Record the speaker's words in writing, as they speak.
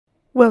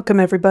Welcome,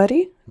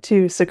 everybody,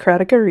 to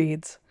Socratica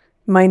Reads.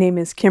 My name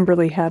is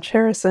Kimberly Hatch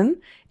Harrison,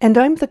 and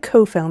I'm the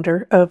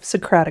co-founder of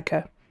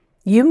Socratica.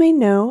 You may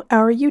know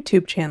our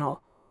YouTube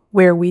channel,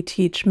 where we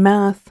teach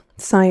math,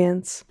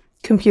 science,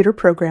 computer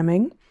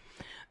programming.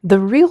 The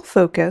real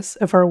focus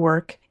of our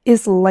work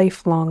is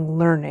lifelong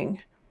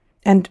learning.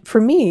 And for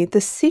me,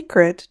 the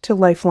secret to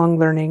lifelong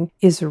learning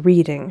is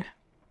reading.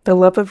 The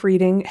love of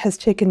reading has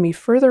taken me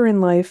further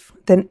in life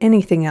than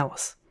anything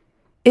else.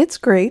 It's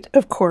great,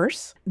 of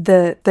course,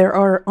 that there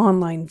are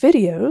online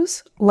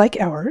videos like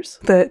ours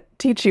that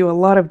teach you a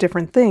lot of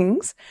different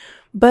things,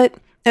 but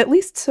at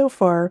least so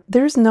far,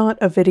 there's not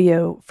a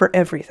video for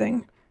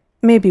everything.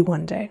 Maybe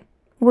one day.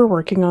 We're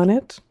working on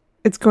it.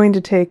 It's going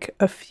to take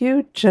a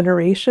few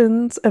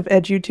generations of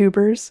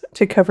edutubers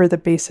to cover the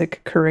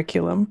basic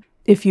curriculum.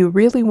 If you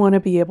really want to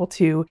be able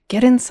to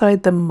get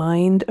inside the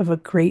mind of a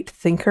great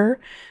thinker,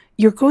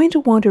 you're going to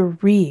want to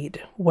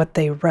read what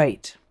they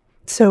write.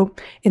 So,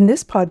 in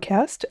this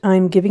podcast,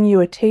 I'm giving you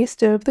a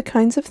taste of the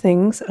kinds of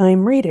things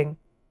I'm reading,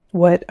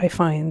 what I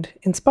find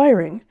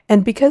inspiring.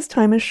 And because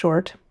time is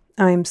short,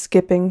 I'm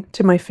skipping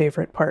to my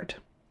favorite part.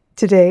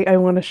 Today, I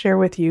want to share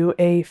with you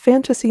a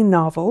fantasy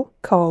novel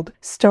called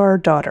Star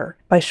Daughter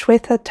by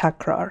Shweta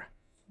Thakrar.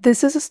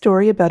 This is a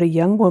story about a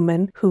young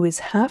woman who is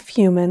half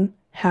human,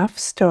 half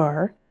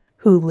star,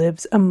 who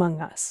lives among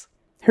us.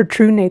 Her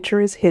true nature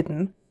is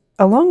hidden,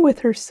 along with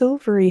her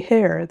silvery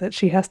hair that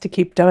she has to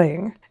keep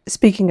dyeing.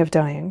 Speaking of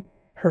dying,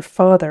 her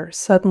father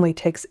suddenly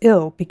takes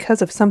ill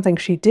because of something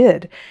she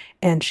did,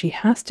 and she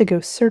has to go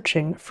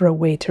searching for a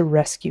way to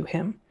rescue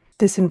him.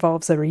 This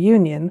involves a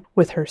reunion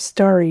with her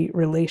starry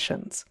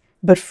relations.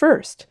 But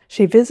first,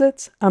 she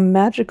visits a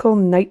magical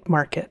night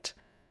market,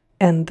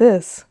 and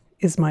this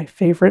is my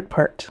favorite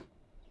part.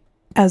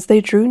 As they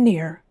drew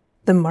near,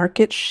 the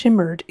market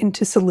shimmered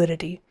into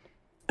solidity.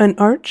 An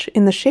arch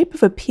in the shape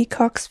of a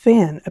peacock's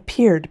fan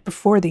appeared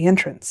before the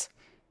entrance.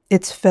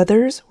 Its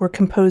feathers were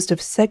composed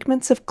of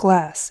segments of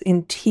glass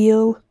in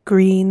teal,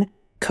 green,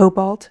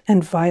 cobalt,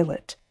 and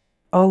violet,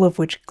 all of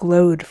which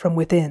glowed from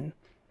within.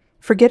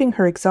 Forgetting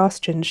her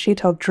exhaustion,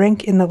 Sheetal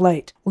drank in the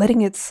light,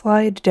 letting it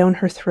slide down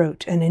her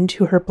throat and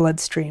into her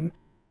bloodstream,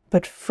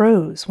 but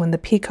froze when the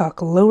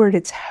peacock lowered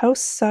its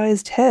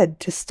house-sized head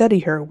to study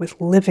her with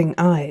living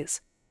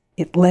eyes.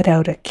 It let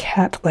out a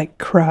cat-like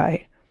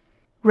cry.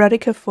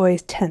 Radhika Foy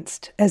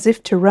tensed, as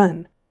if to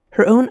run,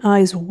 her own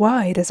eyes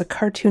wide as a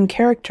cartoon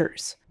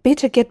character's.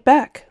 "Beta, get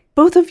back!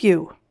 Both of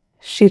you!"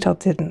 Sheetal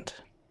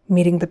didn't.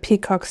 Meeting the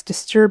peacock's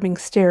disturbing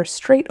stare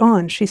straight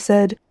on, she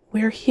said,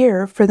 "We're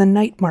here for the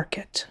night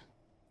market."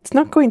 "It's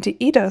not going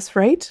to eat us,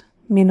 right?"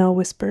 Meenal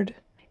whispered.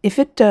 "If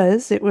it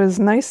does, it was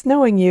nice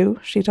knowing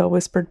you," Sheetal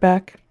whispered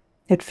back.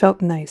 It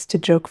felt nice to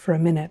joke for a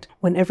minute,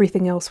 when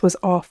everything else was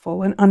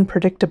awful and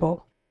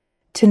unpredictable.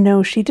 To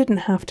know she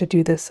didn't have to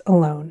do this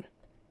alone.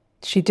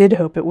 She did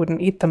hope it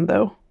wouldn't eat them,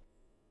 though.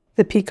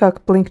 The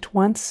peacock blinked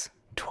once,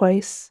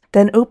 twice,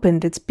 then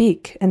opened its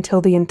beak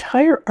until the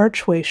entire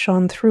archway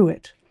shone through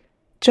it.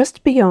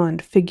 Just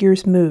beyond,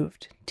 figures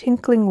moved,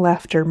 tinkling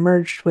laughter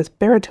merged with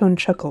baritone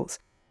chuckles,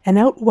 and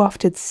out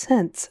wafted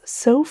scents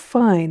so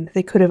fine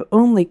they could have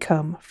only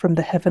come from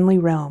the heavenly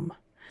realm.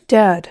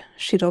 "Dad,"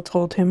 Sheetal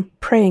told him,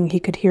 praying he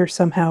could hear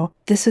somehow,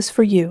 "this is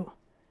for you."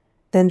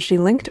 Then she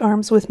linked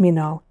arms with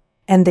Meenal,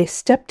 and they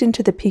stepped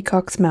into the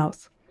peacock's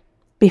mouth.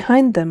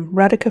 Behind them,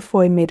 Radhika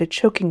Foy made a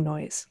choking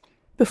noise.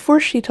 Before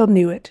Sheetal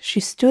knew it, she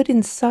stood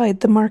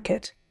inside the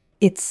market,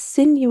 its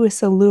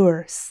sinuous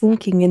allure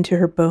slinking into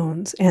her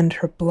bones and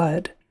her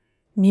blood.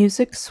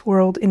 Music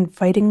swirled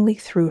invitingly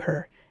through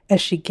her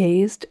as she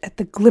gazed at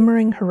the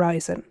glimmering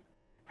horizon.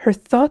 Her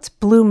thoughts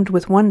bloomed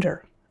with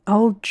wonder,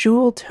 all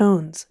jewel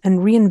tones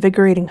and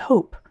reinvigorating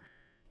hope.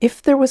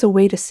 If there was a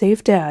way to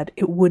save Dad,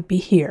 it would be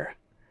here.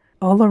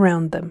 All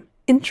around them,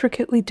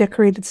 intricately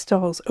decorated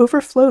stalls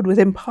overflowed with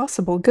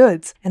impossible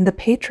goods, and the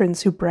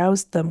patrons who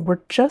browsed them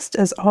were just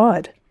as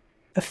odd.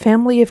 A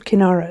family of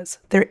Kinnaras,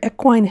 their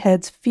equine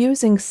heads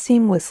fusing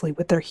seamlessly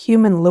with their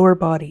human lower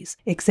bodies,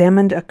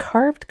 examined a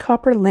carved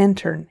copper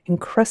lantern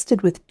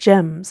encrusted with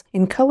gems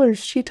in colors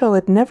Sheetal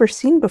had never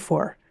seen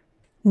before.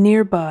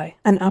 Nearby,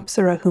 an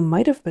apsara who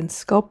might have been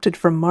sculpted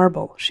from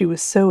marble, she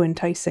was so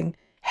enticing,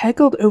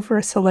 haggled over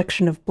a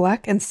selection of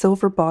black and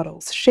silver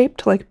bottles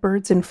shaped like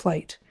birds in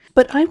flight.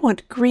 "But I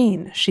want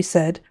green," she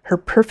said, her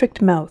perfect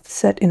mouth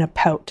set in a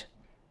pout.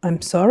 "I'm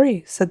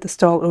sorry," said the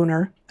stall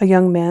owner, a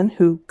young man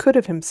who could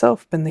have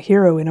himself been the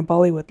hero in a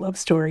Bollywood love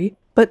story,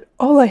 "but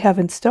all I have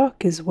in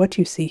stock is what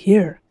you see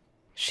here."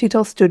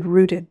 Sheetal stood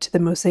rooted to the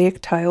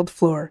mosaic-tiled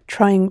floor,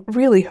 trying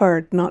really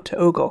hard not to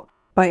ogle.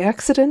 By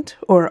accident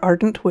or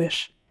ardent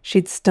wish,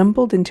 she'd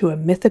stumbled into a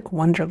mythic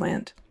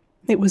wonderland.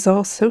 It was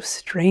all so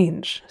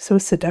strange, so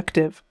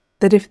seductive,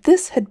 that if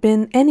this had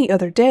been any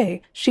other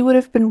day, she would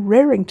have been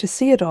raring to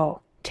see it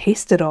all,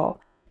 taste it all,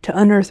 to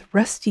unearth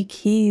rusty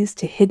keys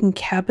to hidden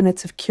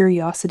cabinets of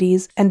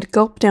curiosities, and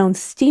gulp down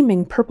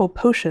steaming purple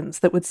potions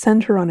that would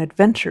send her on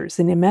adventures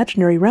in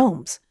imaginary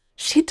realms.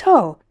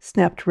 "Sheetal!"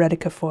 snapped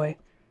Radhika Foy.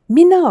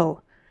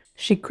 "Meenal!"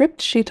 She gripped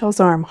Sheetal's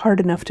arm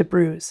hard enough to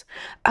bruise.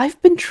 "I've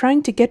been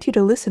trying to get you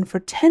to listen for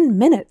 10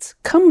 minutes.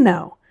 Come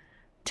now."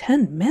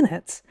 10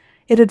 minutes?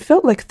 It had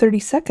felt like 30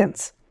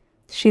 seconds.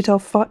 Sheetal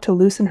fought to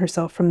loosen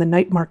herself from the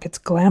night market's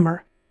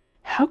glamour.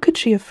 How could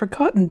she have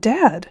forgotten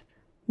Dad?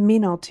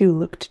 Meenal, too,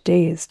 looked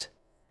dazed.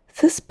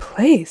 "This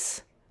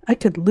place. I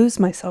could lose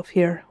myself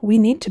here. We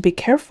need to be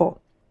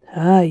careful."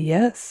 "Ah,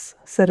 yes,"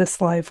 said a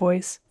sly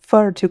voice,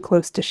 far too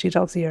close to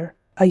Sheetal's ear.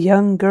 "A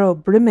young girl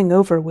brimming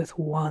over with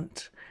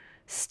want.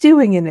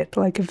 Stewing in it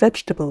like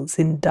vegetables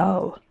in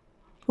dal.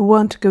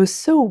 Want goes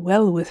so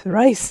well with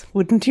rice,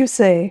 wouldn't you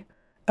say?"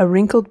 A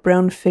wrinkled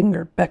brown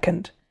finger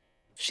beckoned.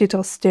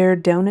 Sheetal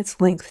stared down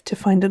its length to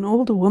find an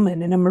old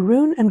woman in a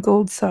maroon and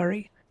gold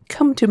sari.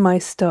 "Come to my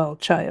stall,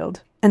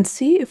 child, and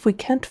see if we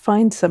can't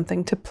find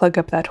something to plug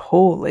up that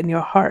hole in your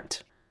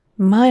heart."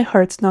 "My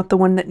heart's not the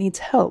one that needs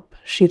help,"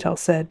 Sheetal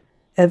said.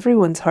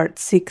 "Everyone's heart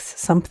seeks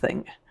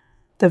something."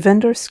 The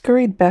vendor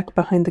scurried back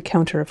behind the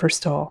counter of her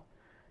stall.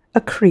 "A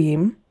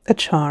cream, a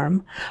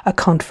charm, a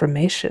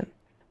confirmation."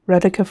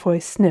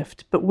 Radhika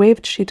sniffed, but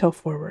waved Sheetal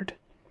forward.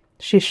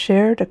 She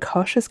shared a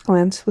cautious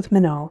glance with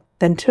Meenal,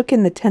 then took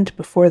in the tent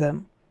before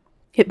them.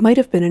 It might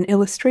have been an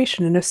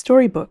illustration in a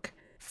storybook.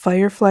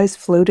 Fireflies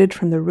floated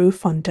from the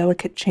roof on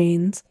delicate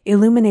chains,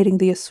 illuminating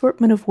the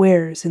assortment of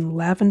wares in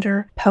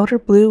lavender, powder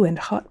blue, and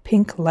hot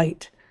pink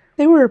light.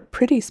 They were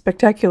pretty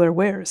spectacular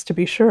wares, to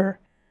be sure.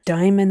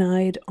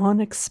 Diamond-eyed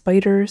onyx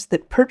spiders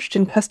that perched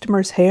in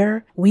customers'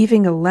 hair,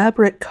 weaving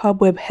elaborate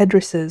cobweb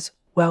headdresses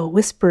while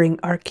whispering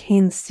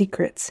arcane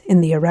secrets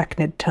in the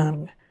arachnid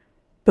tongue.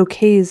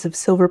 Bouquets of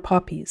silver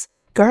poppies,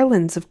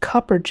 garlands of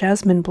copper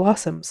jasmine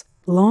blossoms,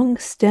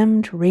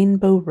 long-stemmed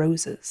rainbow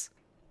roses.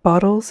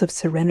 Bottles of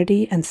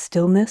serenity and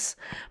stillness,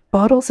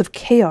 bottles of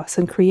chaos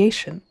and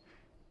creation.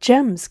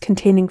 Gems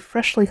containing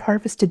freshly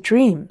harvested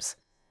dreams.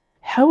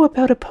 "How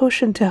about a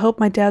potion to help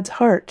my dad's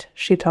heart?"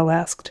 Sheetal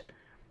asked.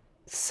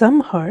 "Some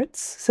hearts,"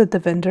 said the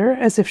vendor,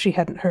 as if she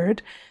hadn't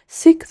heard,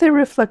 "seek their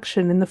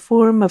reflection in the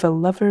form of a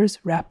lover's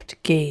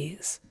rapt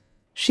gaze."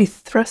 She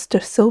thrust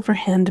a silver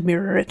hand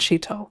mirror at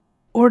Sheetal.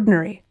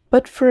 Ordinary,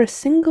 but for a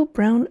single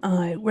brown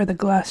eye where the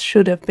glass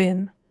should have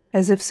been,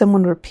 as if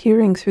someone were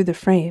peering through the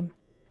frame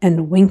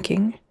and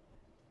winking.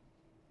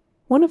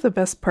 One of the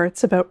best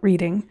parts about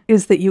reading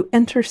is that you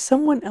enter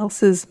someone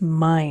else's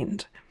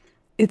mind.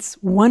 It's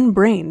one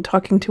brain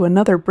talking to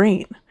another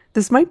brain.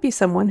 This might be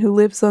someone who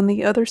lives on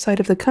the other side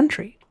of the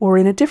country, or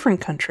in a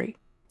different country,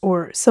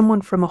 or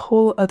someone from a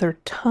whole other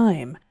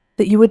time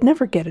that you would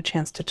never get a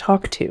chance to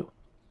talk to.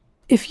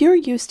 If you're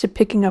used to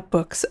picking up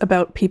books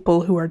about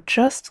people who are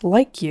just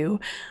like you,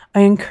 I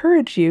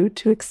encourage you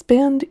to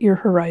expand your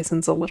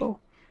horizons a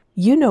little.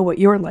 You know what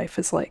your life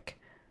is like.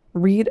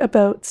 Read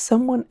about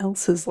someone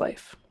else's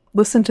life.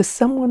 Listen to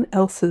someone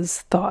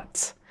else's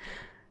thoughts.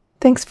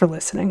 Thanks for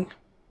listening.